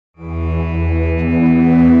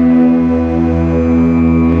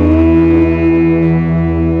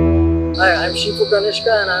Shifu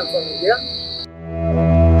Kanishka and I am from India.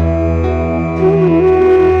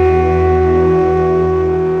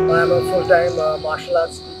 I am a full-time martial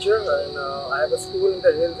arts teacher and I have a school in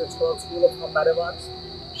the hills. It's called School of Combatives,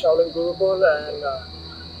 Shaolin Gurukul, and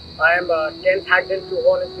I am 10th Hagden to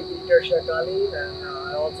Horn in Illustrimo, and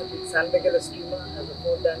I also teach Sandbag Illustrimo as a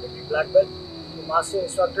 4th Dan degree black belt, master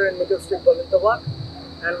instructor in Middle Stick Balintawak,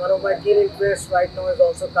 and one of my keen interests right now is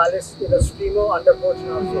also Illustrimo under coach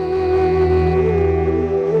Narzo.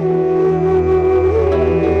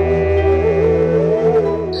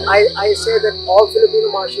 I say that all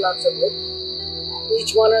Filipino martial arts are good.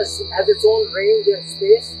 Each one has its own range and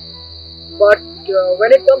space. But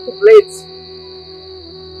when it comes to blades,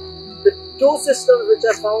 the two systems which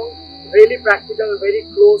I found really practical, very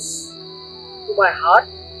close to my heart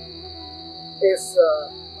is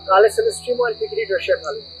Illustrimo and Pikiri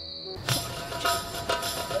Kali.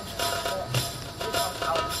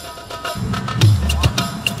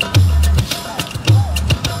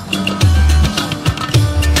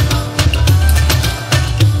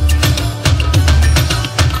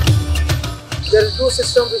 There are two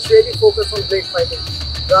systems which really focus on blade fighting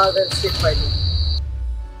rather than stick fighting.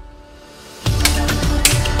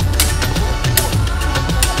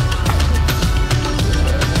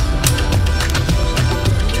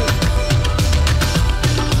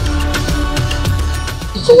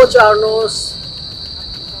 Coach Arnos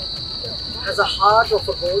has a heart of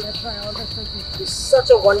a gold. He's such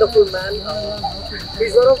a wonderful man.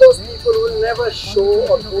 He's one of those people who will never show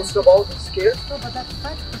or boast about his skills,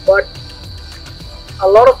 but a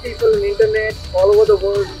lot of people on the internet all over the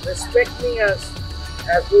world respect me as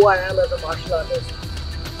who I am as a martial artist.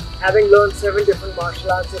 Having learned 7 different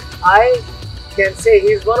martial arts, I can say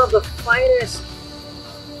he's one of the finest.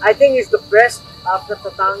 I think he's the best after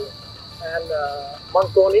Tatang and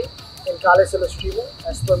Monk Toni in Illustrimo,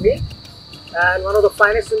 as per me, and one of the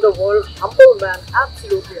finest in the world. Humble man,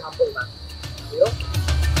 absolutely humble man. You know.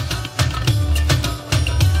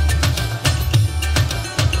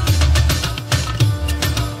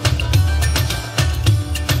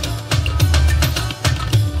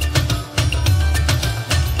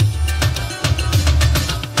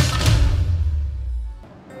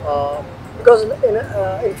 Because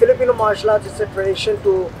in Filipino martial arts, it's a tradition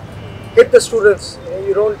to hit the students.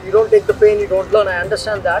 You don't take the pain, you don't learn. I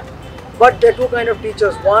understand that, but there are two kind of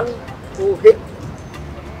teachers: one who hit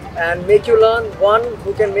and make you learn, one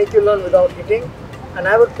who can make you learn without hitting. And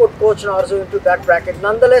I would put Coach Narzo into that bracket.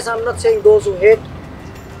 Nonetheless, I'm not saying those who hit.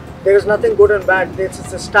 There is nothing good and bad.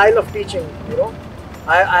 It's a style of teaching. You know,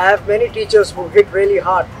 I have many teachers who hit really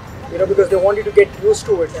hard. You know, because they want you to get used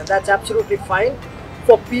to it, and that's absolutely fine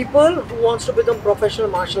for people who wants to become professional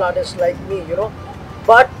martial artists like me, you know.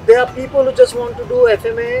 But there are people who just want to do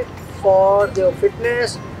FMA for their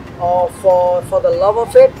fitness or for the love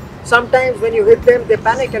of it. Sometimes when you hit them, they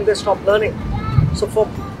panic and they stop learning. So for,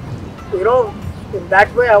 you know, in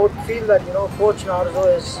that way I would feel that, you know, Coach Narzo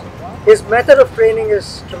his method of training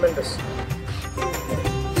is tremendous.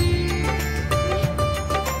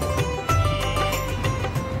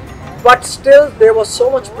 But still there was so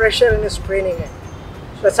much pressure in his training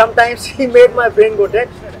that sometimes he made my brain go dead.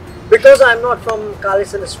 Because I'm not from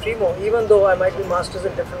Illustrimo, even though I might be masters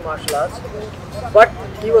in different martial arts, but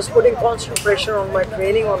he was putting constant pressure on my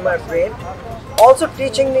training, on my brain, also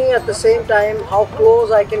teaching me at the same time how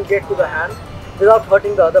close I can get to the hand without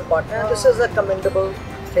hurting the other partner, and this is a commendable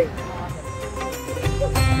thing.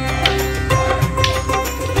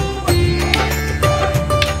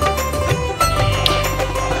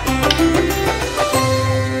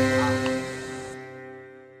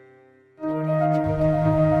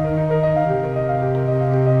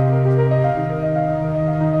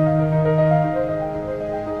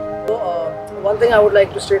 One thing I would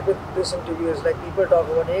like to state with this interview is, like, people talk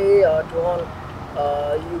about, hey, Tuhon,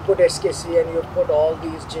 you put SKC and you put all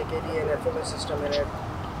these JKD and FMA system in it.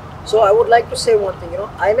 So I would like to say one thing, you know,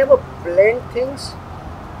 I never blend things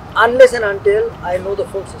unless and until I know the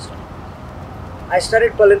full system. I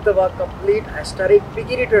studied Balintawak complete, I studied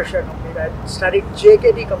Pikiri complete, I studied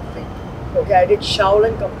JKD complete, okay, I did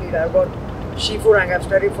Shaolin complete, I've got Shifu rank, I've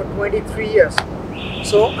studied for 23 years.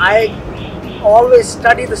 So I always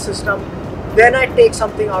study the system. Then I take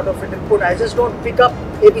something out of it and put. I just don't pick up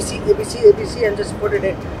ABC, ABC, ABC and just put it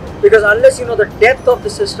in. Because unless you know the depth of the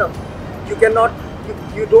system, you cannot,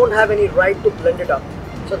 you don't have any right to blend it up.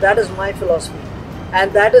 So that is my philosophy.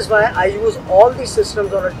 And that is why I use all these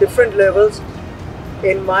systems on a different levels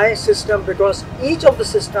in my system, because each of the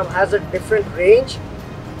system has a different range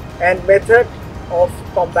and method of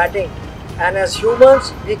combating. And as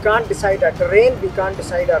humans, we can't decide our terrain, we can't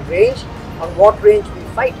decide our range, on what range we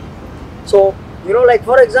fight. So, you know, like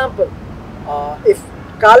for example, if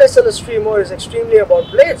Kalis Illustrimo is extremely about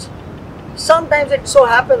blades, sometimes it so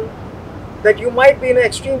happens that you might be in an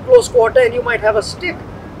extreme close quarter and you might have a stick,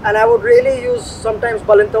 and I would really use sometimes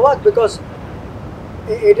Balintawak because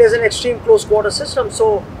it is an extreme close quarter system.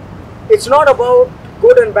 So it's not about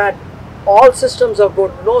good and bad. All systems are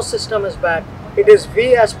good, no system is bad. It is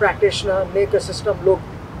we as practitioner make a system look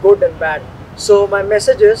good and bad. So my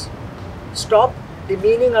message is, stop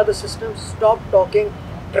demeaning other systems, stop talking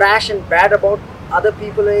trash and bad about other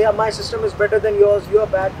people. Yeah, my system is better than yours, you are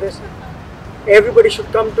bad this. Everybody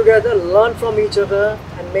should come together, learn from each other,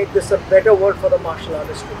 and make this a better world for the martial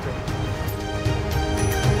artist to play.